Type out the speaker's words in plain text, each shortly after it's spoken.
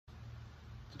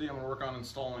Today I'm going to work on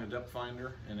installing a depth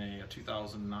finder in a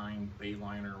 2009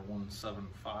 Bayliner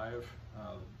 175.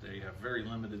 They have very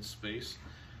limited space,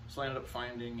 so I ended up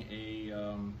finding a,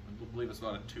 I believe it's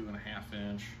about a 2.5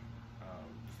 inch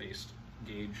faced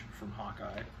gauge from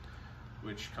HawkEye,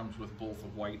 which comes with both a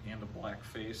white and a black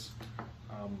face.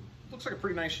 Looks like a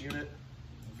pretty nice unit,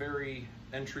 very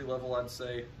entry level I'd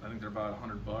say. I think they're about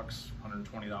 $100,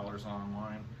 $120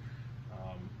 online.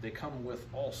 They come with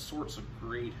all sorts of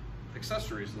great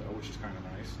accessories though, which is kind of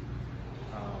nice.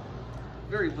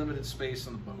 Very limited space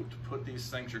in the boat to put these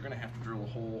things. You're going to have to drill a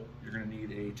hole. You're going to need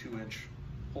a 2-inch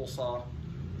hole saw,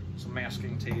 some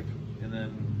masking tape, and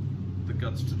then the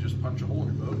guts to just punch a hole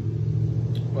in your boat.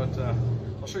 But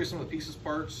I'll show you some of the pieces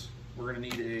parts. We're going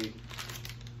to need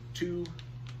a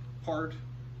 2-part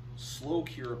slow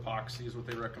cure epoxy is what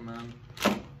they recommend.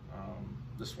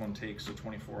 This one takes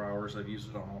 24 hours. I've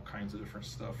used it on all kinds of different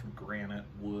stuff, from granite,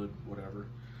 wood, whatever.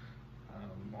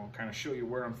 I'll kind of show you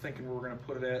where I'm thinking we're going to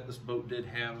put it at. This boat did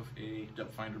have a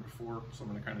depth finder before, so I'm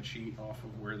going to kind of cheat off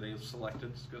of where they've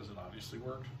selected, because it obviously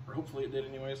worked, or hopefully it did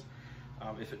anyways.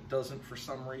 If it doesn't for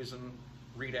some reason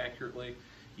read accurately,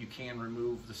 you can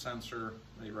remove the sensor.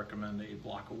 They recommend a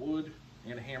block of wood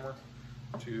and a hammer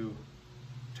to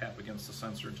tap against the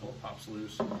sensor until it pops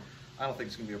loose. I don't think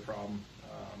it's going to be a problem.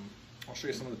 I'll show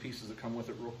you some of the pieces that come with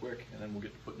it real quick, and then we'll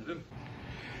get to putting it in.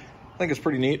 I think it's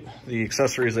pretty neat, the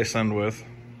accessories they send with,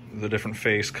 the different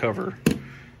face cover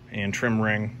and trim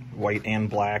ring, white and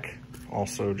black,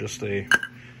 also just a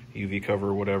UV cover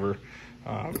or whatever.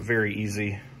 Very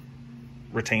easy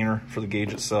retainer for the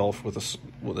gauge itself with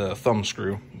a thumb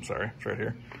screw. I'm sorry, it's right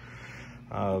here.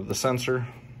 The sensor,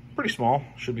 pretty small,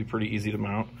 should be pretty easy to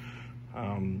mount.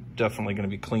 Definitely going to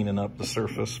be cleaning up the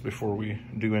surface before we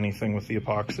do anything with the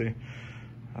epoxy.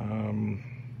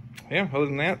 Yeah, other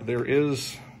than that, there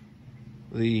is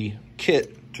the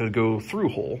kit to go through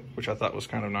hole, which I thought was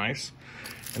kind of nice.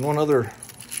 And one other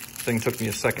thing took me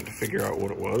a second to figure out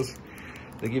what it was.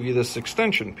 They give you this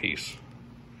extension piece.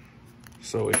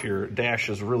 So if your dash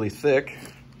is really thick,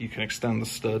 you can extend the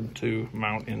stud to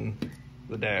mount in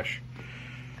the dash.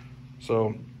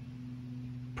 So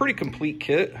pretty complete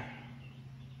kit.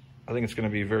 I think it's going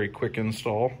to be a very quick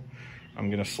install. I'm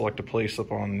going to select a place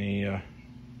up on the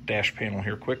dash panel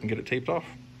here quick and get it taped off.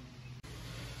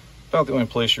 About the only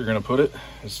place you're going to put it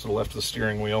is to the left of the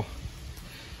steering wheel.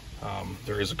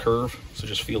 There is a curve, so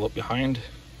just feel up behind.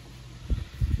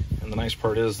 And the nice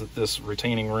part is that this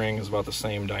retaining ring is about the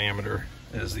same diameter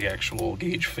as the actual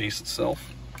gauge face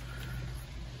itself.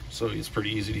 So it's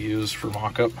pretty easy to use for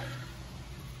mock-up.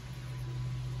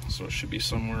 So it should be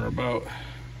somewhere about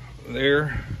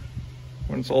there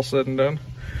when it's all said and done.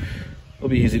 It'll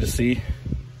be easy to see.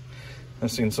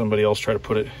 I've seen somebody else try to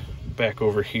put it back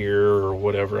over here or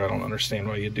whatever. I don't understand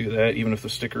why you do that, even if the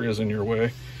sticker is in your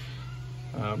way.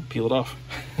 Peel it off.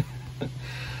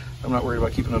 I'm not worried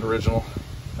about keeping it original.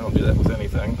 I don't do that with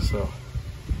anything, so.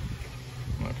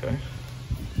 Okay.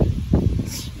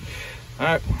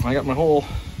 Alright, I got my hole.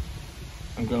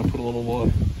 I'm gonna put a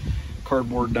little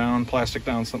cardboard down, plastic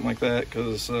down, something like that,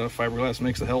 because fiberglass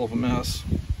makes a hell of a mess.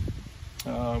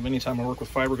 Anytime I work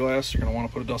with fiberglass, you're gonna want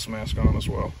to put a dust mask on as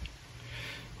well.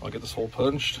 I'll get this hole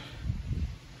punched,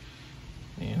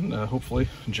 and hopefully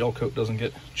gel coat doesn't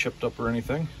get chipped up or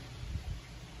anything.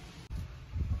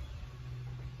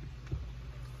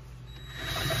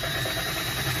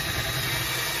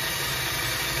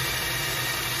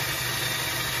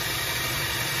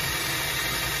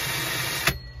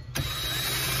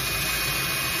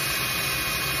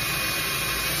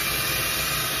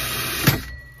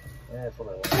 That's what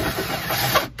I want.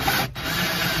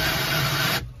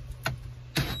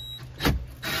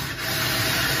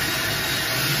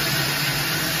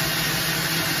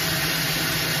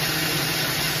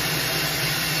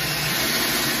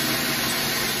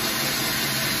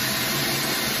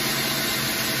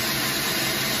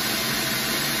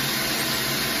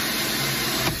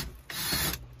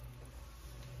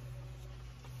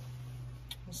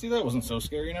 See, that wasn't so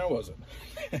scary now, was it?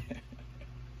 What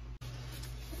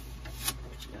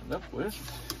you end up with.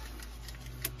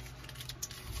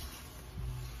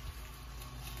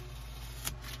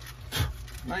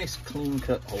 Nice clean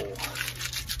cut hole.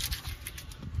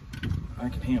 I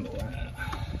can handle that.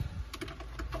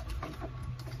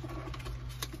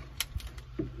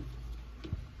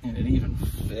 And it even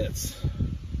fits.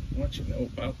 What you know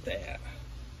about that?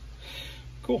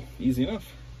 Cool, easy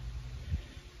enough.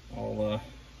 I'll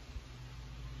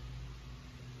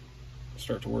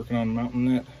start to working on mounting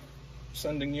that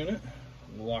sending unit.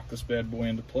 We'll lock this bad boy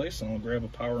into place, and I'll grab a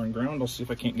power and ground. I'll see if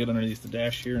I can't get underneath the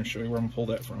dash here and show you where I'm gonna pull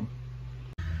that from.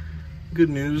 good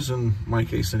news in my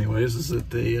case anyways is that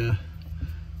they,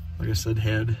 like I said,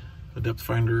 had a depth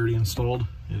finder already installed.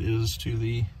 It is to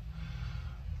the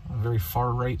very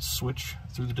far right switch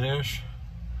through the dash.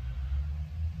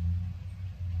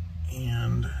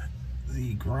 And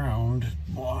the ground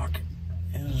block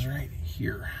is right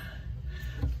here.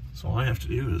 So all I have to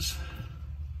do is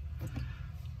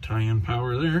tie in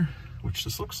power there, which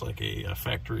just looks like a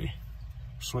factory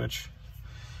switch.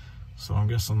 So I'm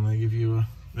guessing they give you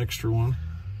an extra one.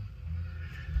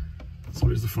 That's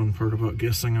always the fun part about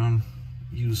guessing on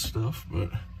used stuff, but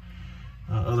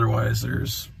otherwise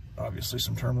there's obviously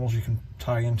some terminals you can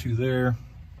tie into there,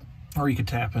 or you could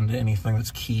tap into anything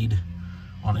that's keyed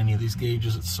on any of these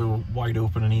gauges. It's so wide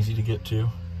open and easy to get to.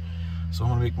 So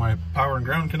I'm gonna make my power and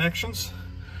ground connections.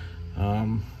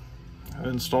 I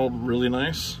installed really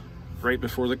nice right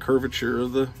before the curvature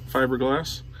of the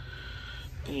fiberglass,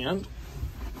 and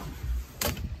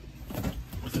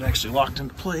with it actually locked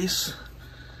into place,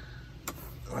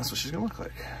 that's what she's gonna look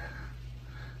like.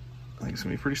 I think it's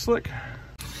gonna be pretty slick.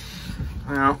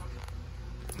 Now,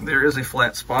 there is a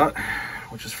flat spot,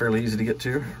 which is fairly easy to get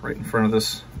to, right in front of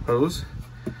this hose.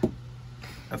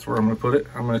 That's where I'm gonna put it.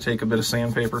 I'm gonna take a bit of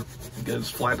sandpaper, get it as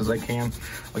flat as I can.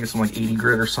 I'll get some like 80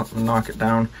 grit or something to knock it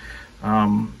down.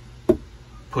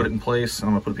 Put it in place, and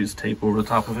I'm gonna put a piece of tape over the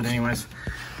top of it anyways.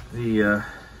 The, you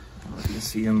can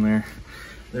see in there,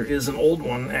 there is an old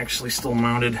one actually still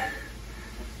mounted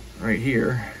right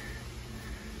here.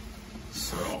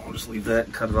 So I'll just leave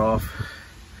that, cut it off.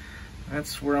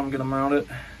 That's where I'm gonna mount it.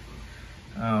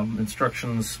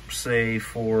 Instructions say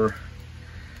for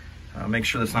make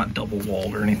sure that's not double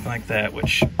walled or anything like that,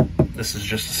 which this is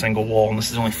just a single wall, and this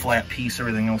is the only flat piece.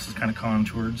 Everything else is kind of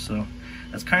contoured, so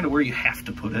that's kind of where you have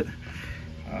to put it.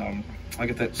 I'll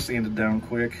get that sanded down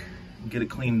quick, get it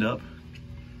cleaned up,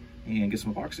 and get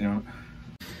some epoxy on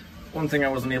it. One thing I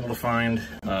wasn't able to find,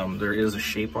 there is a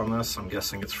shape on this. I'm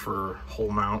guessing it's for hull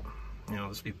mount. You know,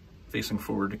 this be facing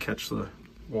forward to catch the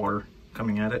water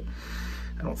coming at it.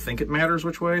 I don't think it matters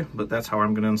which way, but that's how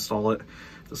I'm going to install it.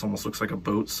 This almost looks like a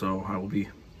boat, so I will be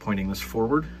pointing this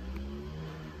forward.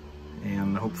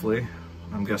 And hopefully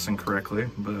I'm guessing correctly,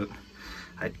 but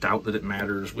I doubt that it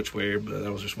matters which way, but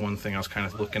that was just one thing I was kind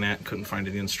of looking at. Couldn't find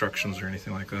any instructions or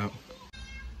anything like that.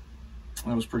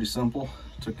 That was pretty simple.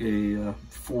 Took a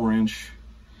 4-inch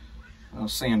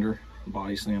sander,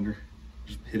 body sander,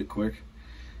 just hit it quick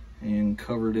and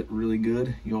covered it really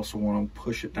good. You also want to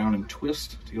push it down and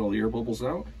twist to get all the air bubbles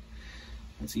out.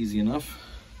 That's easy enough.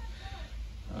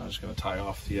 I'm just going to tie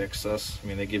off the excess. I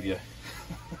mean, they give you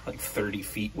like 30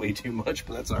 feet, way too much,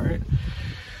 but that's all right.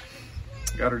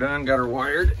 Got her done, got her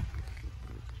wired.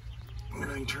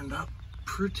 Everything turned out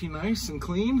pretty nice and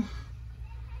clean.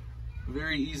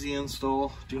 Very easy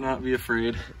install. Do not be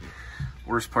afraid.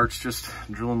 Worst part's just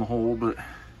drilling the hole, but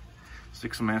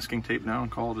stick some masking tape down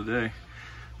and call it a day.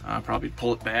 Probably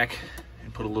pull it back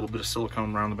and put a little bit of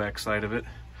silicone around the back side of it.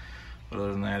 But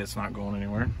other than that, it's not going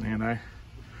anywhere. And I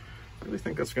really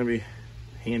think that's going to be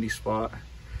a handy spot.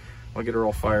 I'll get her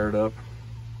all fired up,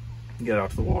 get out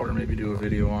to the water, maybe do a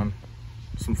video on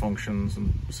some functions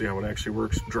and see how it actually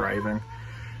works driving.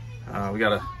 We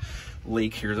got a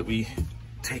lake here that we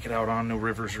take it out on, no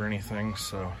rivers or anything,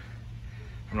 so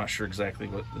I'm not sure exactly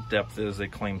what the depth is. They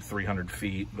claim 300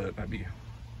 feet, but I'd be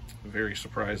very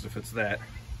surprised if it's that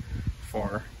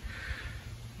far.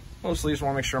 Mostly just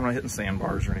want to make sure I'm not hitting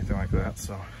sandbars or anything like that.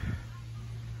 So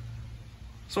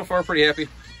far pretty happy.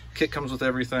 Kit comes with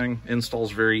everything.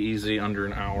 Install's very easy, under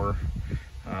an hour.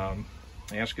 I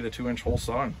just get a 2-inch hole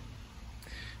saw and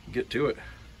get to it.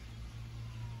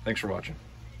 Thanks for watching.